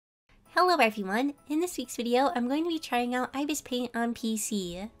Hello everyone! In this week's video, I'm going to be trying out Ibis Paint on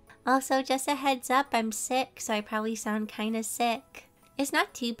PC. Also, just a heads up, I'm sick, so I probably sound kinda sick. It's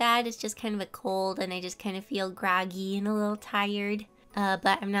not too bad, it's just kind of a cold and I just kind of feel groggy and a little tired.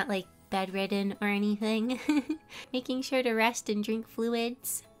 But I'm not like bedridden or anything. Making sure to rest and drink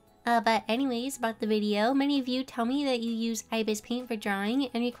fluids. But anyways, about the video, many of you tell me that you use Ibis Paint for drawing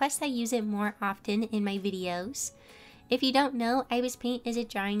and request I use it more often in my videos. If you don't know, Ibis Paint is a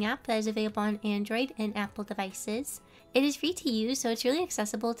drawing app that is available on Android and Apple devices. It is free to use, so it's really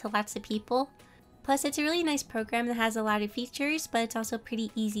accessible to lots of people. Plus, it's a really nice program that has a lot of features, but it's also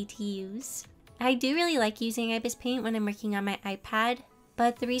pretty easy to use. I do really like using Ibis Paint when I'm working on my iPad,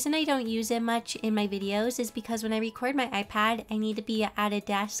 but the reason I don't use it much in my videos is because when I record my iPad, I need to be at a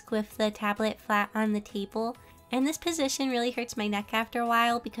desk with the tablet flat on the table. And this position really hurts my neck after a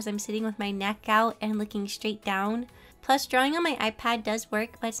while because I'm sitting with my neck out and looking straight down. Plus, drawing on my iPad does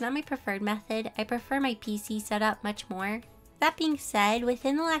work, but it's not my preferred method. I prefer my PC setup much more. That being said,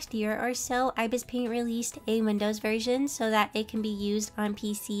 within the last year or so, Ibis Paint released a Windows version so that it can be used on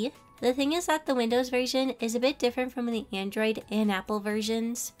PC. The thing is that the Windows version is a bit different from the Android and Apple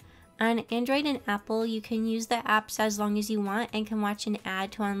versions. On Android and Apple, you can use the apps as long as you want and can watch an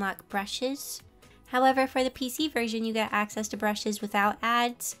ad to unlock brushes. However, for the PC version, you get access to brushes without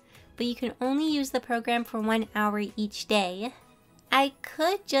ads, but you can only use the program for 1 hour each day. I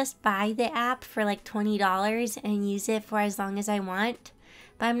could just buy the app for like $20 and use it for as long as I want,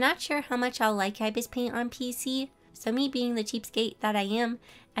 but I'm not sure how much I'll like Ibis Paint on PC, so me being the cheapskate that I am,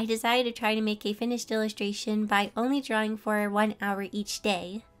 I decided to try to make a finished illustration by only drawing for 1 hour each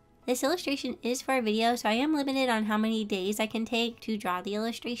day. This illustration is for a video, so I am limited on how many days I can take to draw the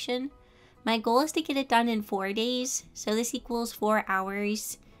illustration. My goal is to get it done in 4 days, so this equals 4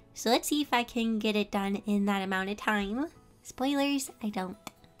 hours. So let's see if I can get it done in that amount of time. Spoilers, I don't.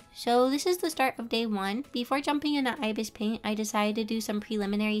 So this is the start of day 1. Before jumping into Ibis Paint, I decided to do some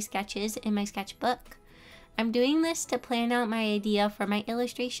preliminary sketches in my sketchbook. I'm doing this to plan out my idea for my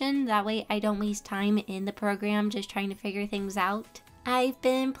illustration, that way I don't waste time in the program just trying to figure things out. I've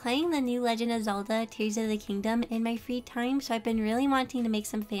been playing the new Legend of Zelda, Tears of the Kingdom in my free time, so I've been really wanting to make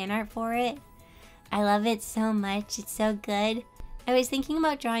some fan art for it. I love it so much, it's so good. I was thinking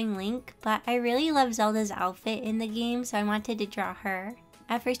about drawing Link, but I really love Zelda's outfit in the game, so I wanted to draw her.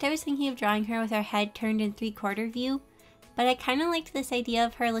 At first I was thinking of drawing her with her head turned in 3/4 view, but I kinda liked this idea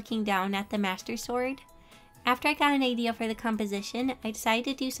of her looking down at the Master Sword. After I got an idea for the composition, I decided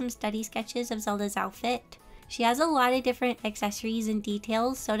to do some study sketches of Zelda's outfit. She has a lot of different accessories and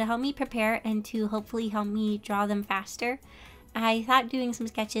details, so to help me prepare and to hopefully help me draw them faster, I thought doing some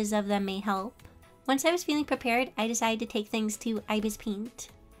sketches of them may help. Once I was feeling prepared, I decided to take things to Ibis Paint.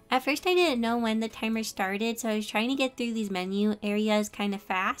 At first I didn't know when the timer started, so I was trying to get through these menu areas kind of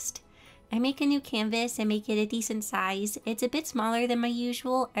fast. I make a new canvas and make it a decent size. It's a bit smaller than my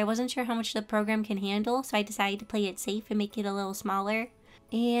usual. I wasn't sure how much the program can handle, so I decided to play it safe and make it a little smaller.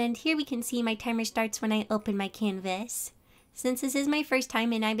 And here we can see my timer starts when I open my canvas. Since this is my first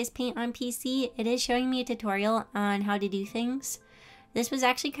time in Ibis Paint on PC, it is showing me a tutorial on how to do things. This was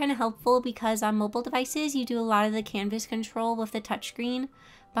actually kind of helpful because on mobile devices you do a lot of the canvas control with the touchscreen,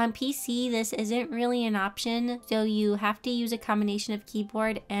 but on PC this isn't really an option, so you have to use a combination of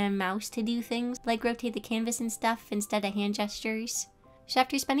keyboard and mouse to do things, like rotate the canvas and stuff instead of hand gestures. So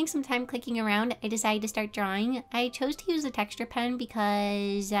after spending some time clicking around, I decided to start drawing. I chose to use a texture pen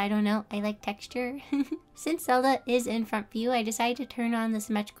because, I don't know, I like texture. Since Zelda is in front view, I decided to turn on the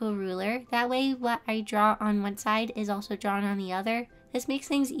symmetrical ruler. That way what I draw on one side is also drawn on the other. This makes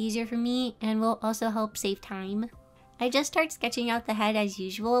things easier for me and will also help save time. I just started sketching out the head as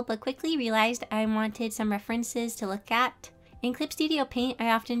usual, but quickly realized I wanted some references to look at. In Clip Studio Paint,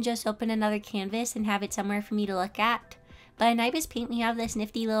 I often just open another canvas and have it somewhere for me to look at. But in Ibis Paint, we have this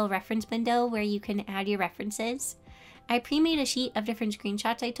nifty little reference window where you can add your references. I pre-made a sheet of different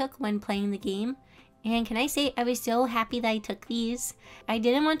screenshots I took when playing the game, and can I say I was so happy that I took these. I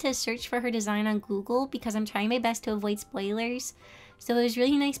didn't want to search for her design on Google because I'm trying my best to avoid spoilers, so it was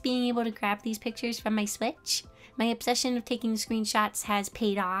really nice being able to grab these pictures from my Switch. My obsession of taking screenshots has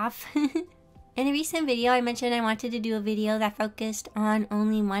paid off. In a recent video, I mentioned I wanted to do a video that focused on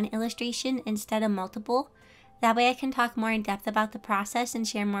only one illustration instead of multiple. That way I can talk more in depth about the process and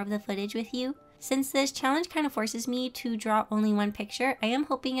share more of the footage with you. Since this challenge kind of forces me to draw only one picture, I am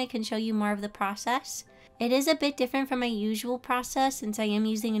hoping I can show you more of the process. It is a bit different from my usual process since I am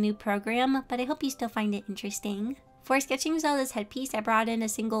using a new program, but I hope you still find it interesting. For sketching Zelda's headpiece, I brought in a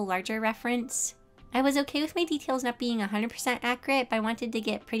single larger reference. I was okay with my details not being 100% accurate, but I wanted to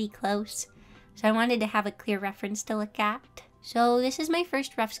get pretty close, so I wanted to have a clear reference to look at. So this is my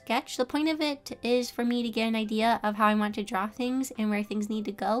first rough sketch. The point of it is for me to get an idea of how I want to draw things and where things need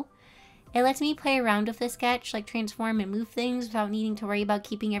to go. It lets me play around with the sketch, like transform and move things without needing to worry about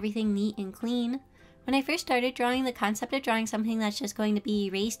keeping everything neat and clean. When I first started drawing, the concept of drawing something that's just going to be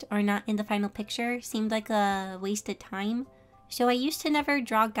erased or not in the final picture seemed like a waste of time. So I used to never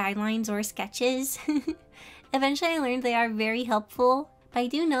draw guidelines or sketches. Eventually I learned they are very helpful, but I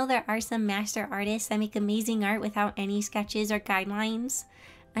do know there are some master artists that make amazing art without any sketches or guidelines.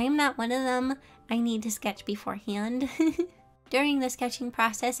 I am not one of them. I need to sketch beforehand. During the sketching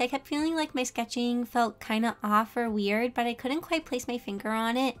process, I kept feeling like my sketching felt kinda off or weird, but I couldn't quite place my finger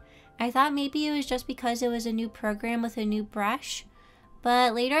on it. I thought maybe it was just because it was a new program with a new brush,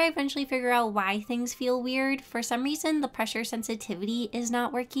 but later I eventually figured out why things feel weird. For some reason, the pressure sensitivity is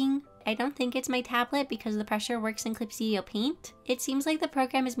not working. I don't think it's my tablet because the pressure works in Clip Studio Paint. It seems like the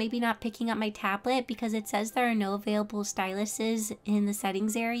program is maybe not picking up my tablet because it says there are no available styluses in the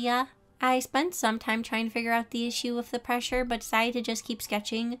settings area. I spent some time trying to figure out the issue with the pressure, but decided to just keep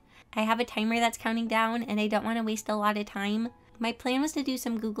sketching. I have a timer that's counting down and I don't want to waste a lot of time. My plan was to do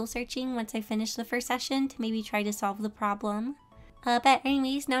some Google searching once I finished the first session to maybe try to solve the problem. But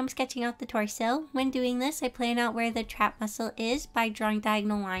anyways, now I'm sketching out the torso. When doing this, I plan out where the trap muscle is by drawing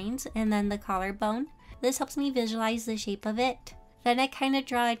diagonal lines and then the collarbone. This helps me visualize the shape of it. Then I kind of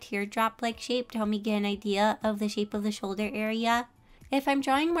draw a teardrop-like shape to help me get an idea of the shape of the shoulder area. If I'm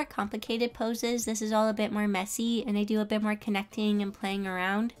drawing more complicated poses, this is all a bit more messy and I do a bit more connecting and playing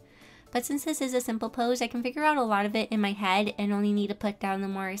around. But since this is a simple pose, I can figure out a lot of it in my head and only need to put down the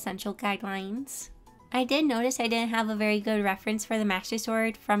more essential guidelines. I did notice I didn't have a very good reference for the Master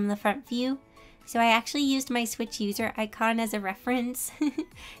Sword from the front view, so I actually used my Switch user icon as a reference.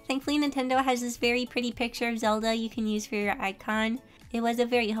 Thankfully Nintendo has this very pretty picture of Zelda you can use for your icon. It was a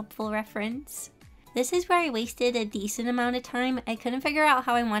very helpful reference. This is where I wasted a decent amount of time. I couldn't figure out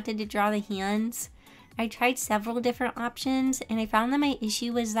how I wanted to draw the hands. I tried several different options and I found that my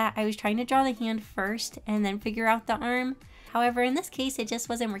issue was that I was trying to draw the hand first and then figure out the arm. However, in this case, it just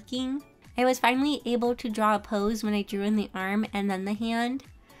wasn't working. I was finally able to draw a pose when I drew in the arm and then the hand.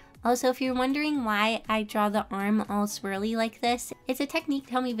 Also, if you're wondering why I draw the arm all swirly like this, it's a technique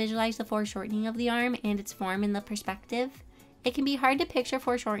to help me visualize the foreshortening of the arm and its form in the perspective. It can be hard to picture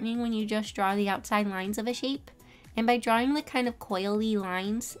foreshortening when you just draw the outside lines of a shape, and by drawing the kind of coily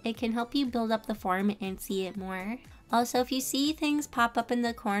lines, it can help you build up the form and see it more. Also, if you see things pop up in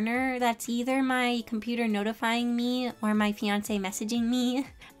the corner, that's either my computer notifying me or my fiance messaging me.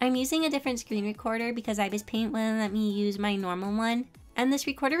 I'm using a different screen recorder because Ibis Paint wouldn't let me use my normal one. And this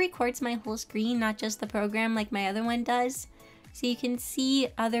recorder records my whole screen, not just the program like my other one does. So you can see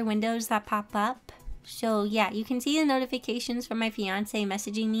other windows that pop up. So yeah, you can see the notifications from my fiance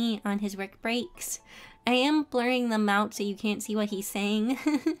messaging me on his work breaks. I am blurring them out so you can't see what he's saying.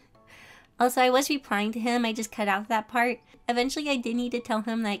 Also, I was replying to him, I just cut out that part. Eventually I did need to tell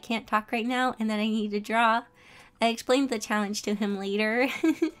him that I can't talk right now and that I need to draw. I explained the challenge to him later.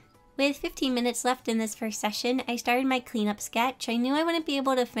 With 15 minutes left in this first session, I started my cleanup sketch. I knew I wouldn't be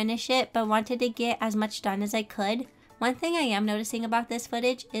able to finish it, but wanted to get as much done as I could. One thing I am noticing about this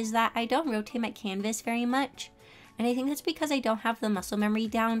footage is that I don't rotate my canvas very much. And I think that's because I don't have the muscle memory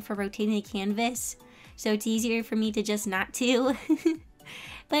down for rotating the canvas. So it's easier for me to just not to.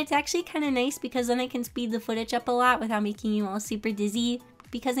 But it's actually kind of nice because then I can speed the footage up a lot without making you all super dizzy.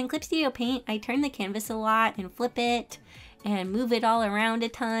 Because in Clip Studio Paint, I turn the canvas a lot and flip it and move it all around a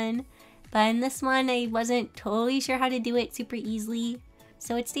ton. But in this one, I wasn't totally sure how to do it super easily,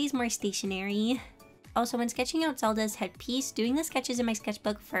 so it stays more stationary. Also, when sketching out Zelda's headpiece, doing the sketches in my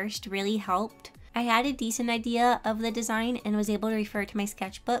sketchbook first really helped. I had a decent idea of the design and was able to refer to my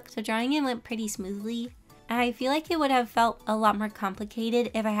sketchbook, so drawing it went pretty smoothly. I feel like it would have felt a lot more complicated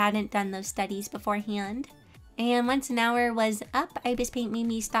if I hadn't done those studies beforehand. And once an hour was up, Ibis Paint made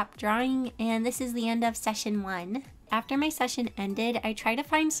me stop drawing, and this is the end of session 1. After my session ended, I tried to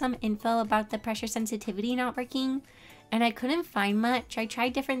find some info about the pressure sensitivity not working, and I couldn't find much. I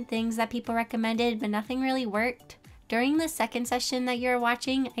tried different things that people recommended, but nothing really worked. During the second session that you're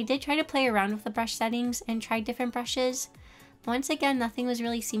watching, I did try to play around with the brush settings and try different brushes. Once again, nothing was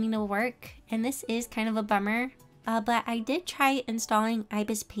really seeming to work, and this is kind of a bummer. But I did try installing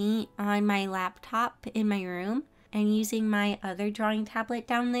Ibis Paint on my laptop in my room and using my other drawing tablet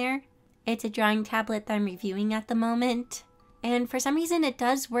down there. It's a drawing tablet that I'm reviewing at the moment. And for some reason it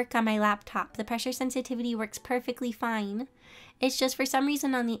does work on my laptop. The pressure sensitivity works perfectly fine. It's just for some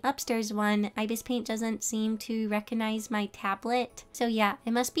reason on the upstairs one, Ibis Paint doesn't seem to recognize my tablet. So yeah,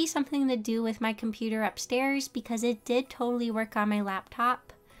 it must be something to do with my computer upstairs because it did totally work on my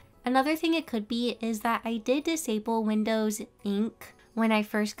laptop. Another thing it could be is that I did disable Windows Ink when I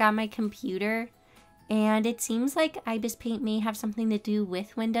first got my computer, and it seems like Ibis Paint may have something to do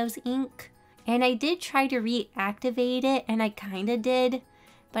with Windows Ink. And I did try to reactivate it, and I kinda did,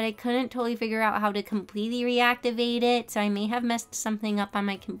 but I couldn't totally figure out how to completely reactivate it, so I may have messed something up on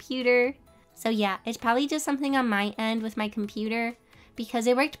my computer. So yeah, it's probably just something on my end with my computer, because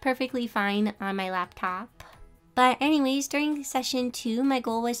it worked perfectly fine on my laptop. But anyways, during session 2, my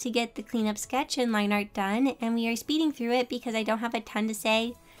goal was to get the cleanup sketch and line art done, and we are speeding through it because I don't have a ton to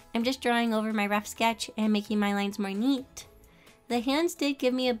say. I'm just drawing over my rough sketch and making my lines more neat. The hands did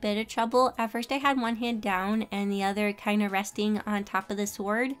give me a bit of trouble. At first I had one hand down and the other kind of resting on top of the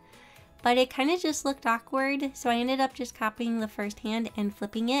sword, but it kind of just looked awkward, so I ended up just copying the first hand and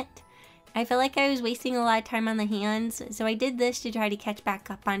flipping it. I felt like I was wasting a lot of time on the hands, so I did this to try to catch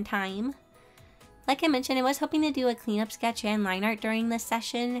back up on time. Like I mentioned, I was hoping to do a cleanup sketch and line art during this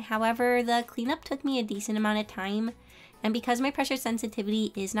session. However, the cleanup took me a decent amount of time, and because my pressure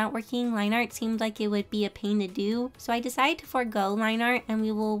sensitivity is not working, line art seemed like it would be a pain to do, so I decided to forego line art and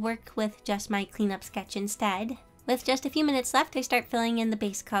we will work with just my cleanup sketch instead. With just a few minutes left, I start filling in the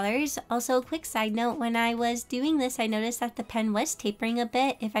base colors. Also, a quick side note, when I was doing this, I noticed that the pen was tapering a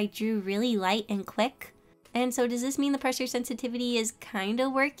bit if I drew really light and quick. And so does this mean the pressure sensitivity is kinda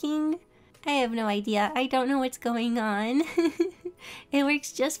working? I have no idea. I don't know what's going on. It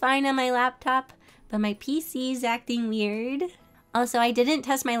works just fine on my laptop, but my PC is acting weird. Also, I didn't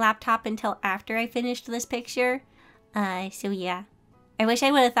test my laptop until after I finished this picture. So yeah. I wish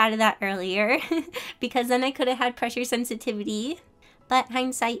I would have thought of that earlier, because then I could have had pressure sensitivity. But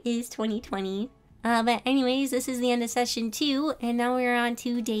hindsight is 2020. But anyways, this is the end of session 2, and now we're on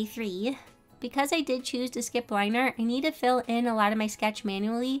to day 3. Because I did choose to skip line art, I need to fill in a lot of my sketch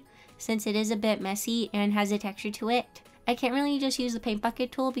manually, since it is a bit messy and has a texture to it. I can't really just use the paint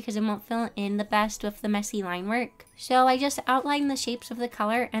bucket tool because it won't fill in the best with the messy line work. So I just outline the shapes of the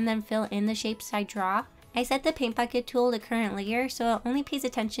color and then fill in the shapes I draw. I set the paint bucket tool to current layer so it only pays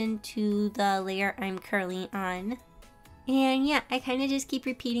attention to the layer I'm currently on. And yeah, I kind of just keep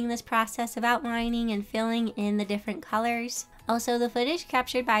repeating this process of outlining and filling in the different colors. Also, the footage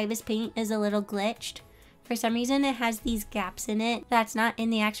captured by Ibis Paint is a little glitched. For some reason it has these gaps in it that's not in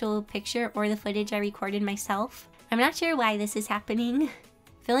the actual picture or the footage I recorded myself. I'm not sure why this is happening.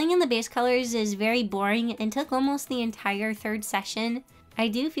 Filling in the base colors is very boring and took almost the entire third session. I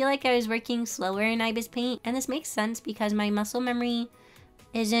do feel like I was working slower in Ibis Paint, and this makes sense because my muscle memory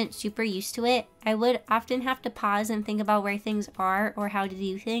isn't super used to it. I would often have to pause and think about where things are or how to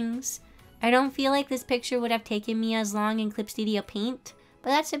do things. I don't feel like this picture would have taken me as long in Clip Studio Paint, but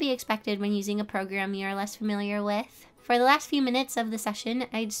that's to be expected when using a program you are less familiar with. For the last few minutes of the session,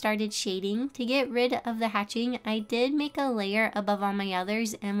 I'd started shading. To get rid of the hatching, I did make a layer above all my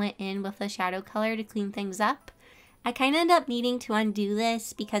others and went in with a shadow color to clean things up. I kind of end up needing to undo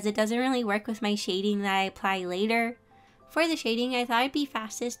this because it doesn't really work with my shading that I apply later. For the shading, I thought it'd be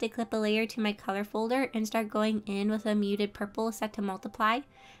fastest to clip a layer to my color folder and start going in with a muted purple set to multiply.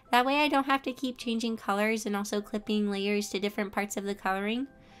 That way I don't have to keep changing colors and also clipping layers to different parts of the coloring.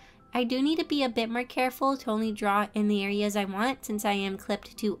 I do need to be a bit more careful to only draw in the areas I want since I am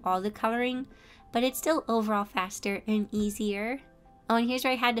clipped to all the coloring, but it's still overall faster and easier. Oh, and here's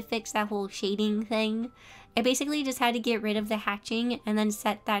where I had to fix that whole shading thing. I basically just had to get rid of the hatching and then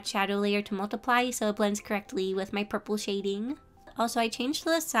set that shadow layer to multiply so it blends correctly with my purple shading. Also, I changed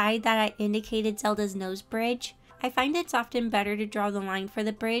the side that I indicated Zelda's nose bridge. I find it's often better to draw the line for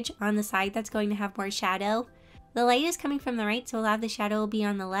the bridge on the side that's going to have more shadow. The light is coming from the right, so a lot of the shadow will be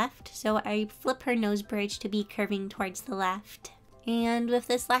on the left, so I flip her nose bridge to be curving towards the left. And with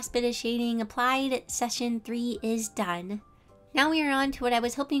this last bit of shading applied, session 3 is done. Now we are on to what I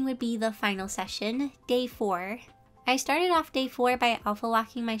was hoping would be the final session, day 4. I started off day 4 by alpha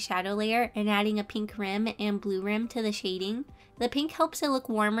locking my shadow layer and adding a pink rim and blue rim to the shading. The pink helps it look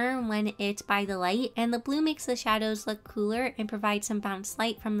warmer when it's by the light, and the blue makes the shadows look cooler and provides some bounce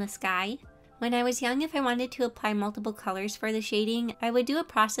light from the sky. When I was young, if I wanted to apply multiple colors for the shading, I would do a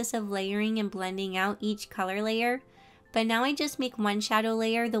process of layering and blending out each color layer. But now I just make one shadow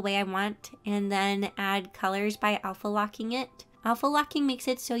layer the way I want and then add colors by alpha locking it. Alpha locking makes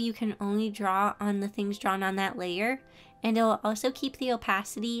it so you can only draw on the things drawn on that layer, and it will also keep the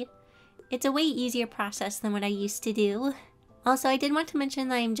opacity. It's a way easier process than what I used to do. Also, I did want to mention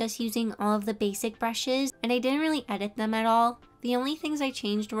that I'm just using all of the basic brushes, and I didn't really edit them at all. The only things I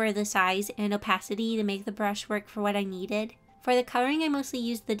changed were the size and opacity to make the brush work for what I needed. For the coloring, I mostly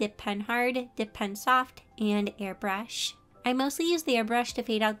used the Dip Pen Hard, Dip Pen Soft, and Airbrush. I mostly used the airbrush to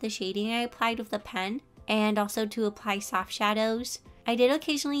fade out the shading I applied with the pen, and also to apply soft shadows. I did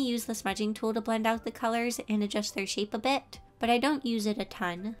occasionally use the smudging tool to blend out the colors and adjust their shape a bit, but I don't use it a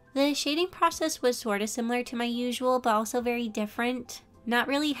ton. The shading process was sort of similar to my usual, but also very different. Not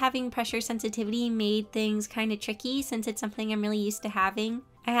really having pressure sensitivity made things kind of tricky since it's something I'm really used to having.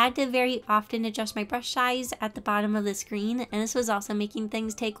 I had to very often adjust my brush size at the bottom of the screen, and this was also making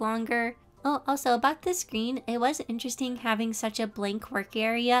things take longer. Oh, also about this screen, it was interesting having such a blank work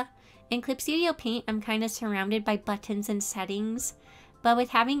area. In Clip Studio Paint, I'm kind of surrounded by buttons and settings, but with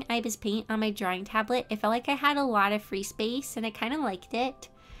having Ibis Paint on my drawing tablet, it felt like I had a lot of free space, and I kind of liked it.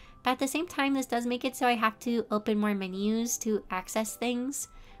 But at the same time, this does make it so I have to open more menus to access things,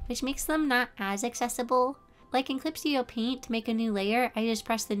 which makes them not as accessible. Like in Clip Studio Paint, to make a new layer, I just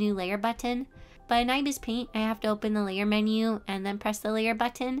press the new layer button, but in Ibis Paint, I have to open the layer menu and then press the layer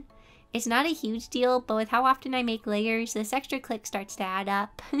button. It's not a huge deal, but with how often I make layers, this extra click starts to add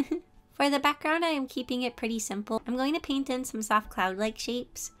up. For the background, I am keeping it pretty simple. I'm going to paint in some soft cloud-like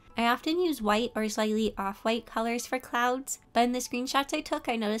shapes. I often use white or slightly off-white colors for clouds, but in the screenshots I took,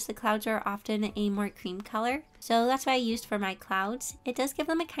 I noticed the clouds are often a more cream color, so that's what I used for my clouds. It does give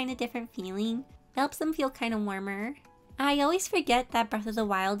them a kind of different feeling. It helps them feel kind of warmer. I always forget that Breath of the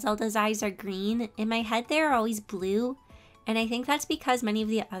Wild Zelda's eyes are green. In my head, they are always blue. And I think that's because many of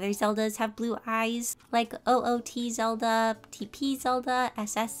the other Zeldas have blue eyes, like OOT Zelda, TP Zelda,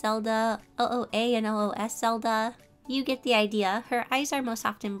 SS Zelda, OOA and OOS Zelda. You get the idea, her eyes are most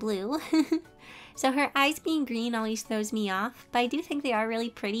often blue. So her eyes being green always throws me off, but I do think they are really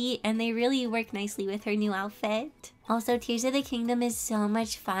pretty and they really work nicely with her new outfit. Also, Tears of the Kingdom is so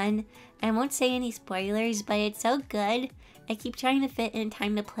much fun. I won't say any spoilers, but it's so good. I keep trying to fit in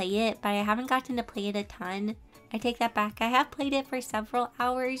time to play it, but I haven't gotten to play it a ton. I take that back, I have played it for several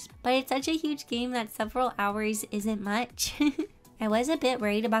hours, but it's such a huge game that several hours isn't much. I was a bit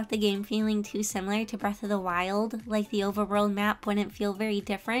worried about the game feeling too similar to Breath of the Wild, like the overworld map wouldn't feel very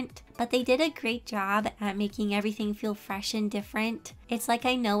different, but they did a great job at making everything feel fresh and different. It's like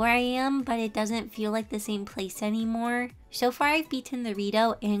I know where I am, but it doesn't feel like the same place anymore. So far I've beaten the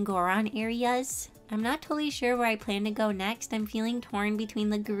Rito and Goron areas. I'm not totally sure where I plan to go next. I'm feeling torn between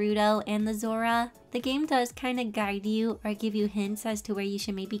the Gerudo and the Zora. The game does kind of guide you or give you hints as to where you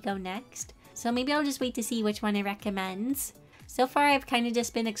should maybe go next, so maybe I'll just wait to see which one it recommends. So far I've kind of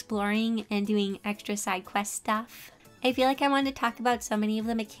just been exploring and doing extra side quest stuff. I feel like I want to talk about so many of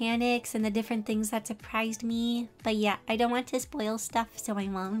the mechanics and the different things that surprised me, but yeah, I don't want to spoil stuff, so I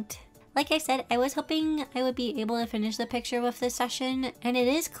won't. Like I said, I was hoping I would be able to finish the picture with this session, and it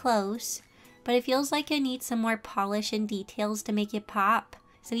is close, but it feels like it needs some more polish and details to make it pop.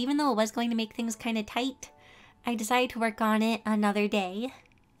 So even though it was going to make things kind of tight, I decided to work on it another day.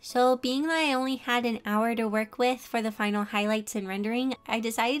 So being that I only had an hour to work with for the final highlights and rendering, I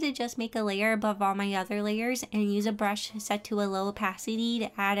decided to just make a layer above all my other layers and use a brush set to a low opacity to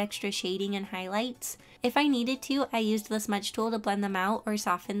add extra shading and highlights. If I needed to, I used the smudge tool to blend them out or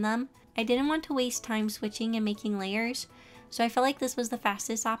soften them. I didn't want to waste time switching and making layers, so I felt like this was the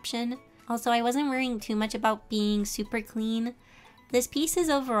fastest option. Also, I wasn't worrying too much about being super clean. This piece is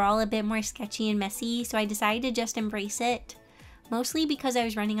overall a bit more sketchy and messy, so I decided to just embrace it. Mostly because I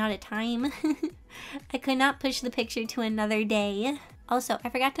was running out of time. I could not push the picture to another day. Also, I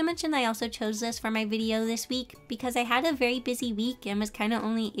forgot to mention that I also chose this for my video this week because I had a very busy week and was kind of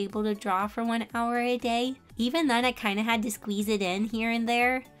only able to draw for 1 hour a day. Even then, I kind of had to squeeze it in here and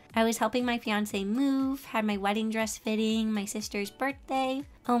there. I was helping my fiance move, had my wedding dress fitting, my sister's birthday.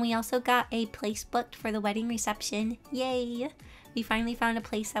 Oh, and we also got a place booked for the wedding reception. Yay! We finally found a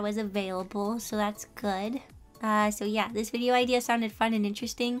place that was available, so that's good. So yeah, this video idea sounded fun and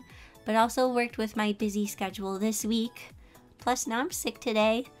interesting, but also worked with my busy schedule this week. Plus now I'm sick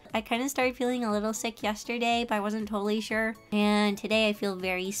today. I kind of started feeling a little sick yesterday, but I wasn't totally sure. And today I feel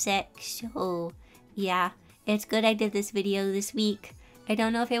very sick, so yeah, it's good I did this video this week. I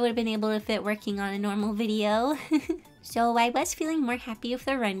don't know if I would have been able to fit working on a normal video. So I was feeling more happy with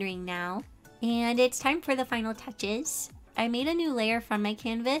the rendering now. And it's time for the final touches. I made a new layer from my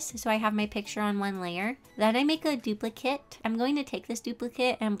canvas, so I have my picture on one layer. Then I make a duplicate. I'm going to take this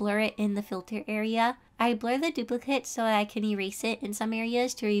duplicate and blur it in the filter area. I blur the duplicate so I can erase it in some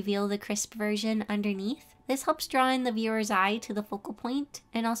areas to reveal the crisp version underneath. This helps draw in the viewer's eye to the focal point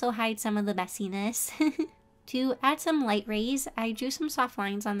and also hide some of the messiness. To add some light rays, I drew some soft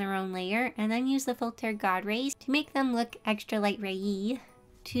lines on their own layer and then used the filter God Rays to make them look extra light ray-y.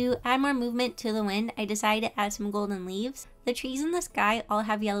 To add more movement to the wind, I decided to add some golden leaves. The trees in the sky all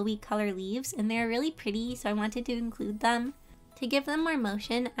have yellowy color leaves and they're really pretty, so I wanted to include them. To give them more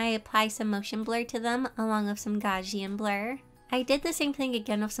motion, I apply some motion blur to them along with some Gaussian blur. I did the same thing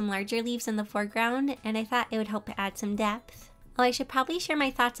again with some larger leaves in the foreground and I thought it would help add some depth. Oh, I should probably share my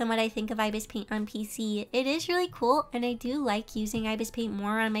thoughts on what I think of Ibis Paint on PC. It is really cool, and I do like using Ibis Paint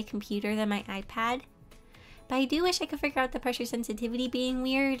more on my computer than my iPad. But I do wish I could figure out the pressure sensitivity being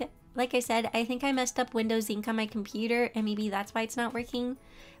weird. Like I said, I think I messed up Windows Ink on my computer, and maybe that's why it's not working.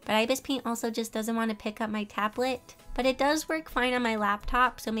 But Ibis Paint also just doesn't want to pick up my tablet. But it does work fine on my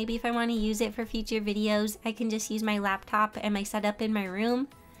laptop, so maybe if I want to use it for future videos, I can just use my laptop and my setup in my room.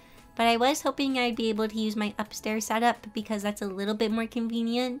 But I was hoping I'd be able to use my upstairs setup because that's a little bit more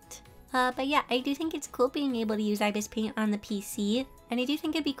convenient. But yeah, I do think it's cool being able to use Ibis Paint on the PC. And I do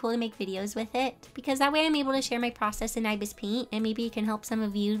think it'd be cool to make videos with it, because that way I'm able to share my process in Ibis Paint, and maybe it can help some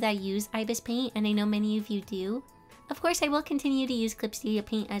of you that use Ibis Paint, and I know many of you do. Of course, I will continue to use Clip Studio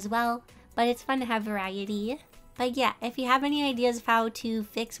Paint as well, but it's fun to have variety. But yeah, if you have any ideas of how to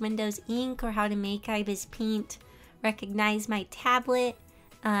fix Windows Ink or how to make Ibis Paint recognize my tablet,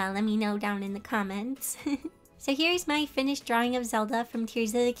 let me know down in the comments. So here's my finished drawing of Zelda from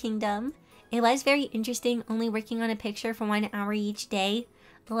Tears of the Kingdom. It was very interesting only working on a picture for 1 hour each day.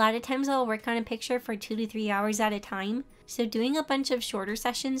 A lot of times I'll work on a picture for 2 to 3 hours at a time, so doing a bunch of shorter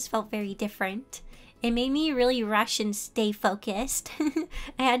sessions felt very different. It made me really rush and stay focused.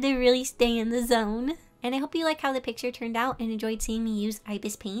 I had to really stay in the zone. And I hope you like how the picture turned out and enjoyed seeing me use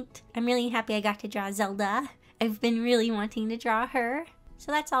Ibis Paint. I'm really happy I got to draw Zelda. I've been really wanting to draw her.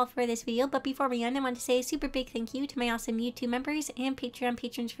 So that's all for this video, but before we end, I want to say a super big thank you to my awesome YouTube members and Patreon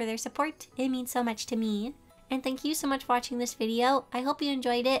patrons for their support. It means so much to me. And thank you so much for watching this video. I hope you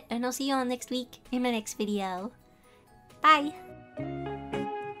enjoyed it, and I'll see you all next week in my next video. Bye!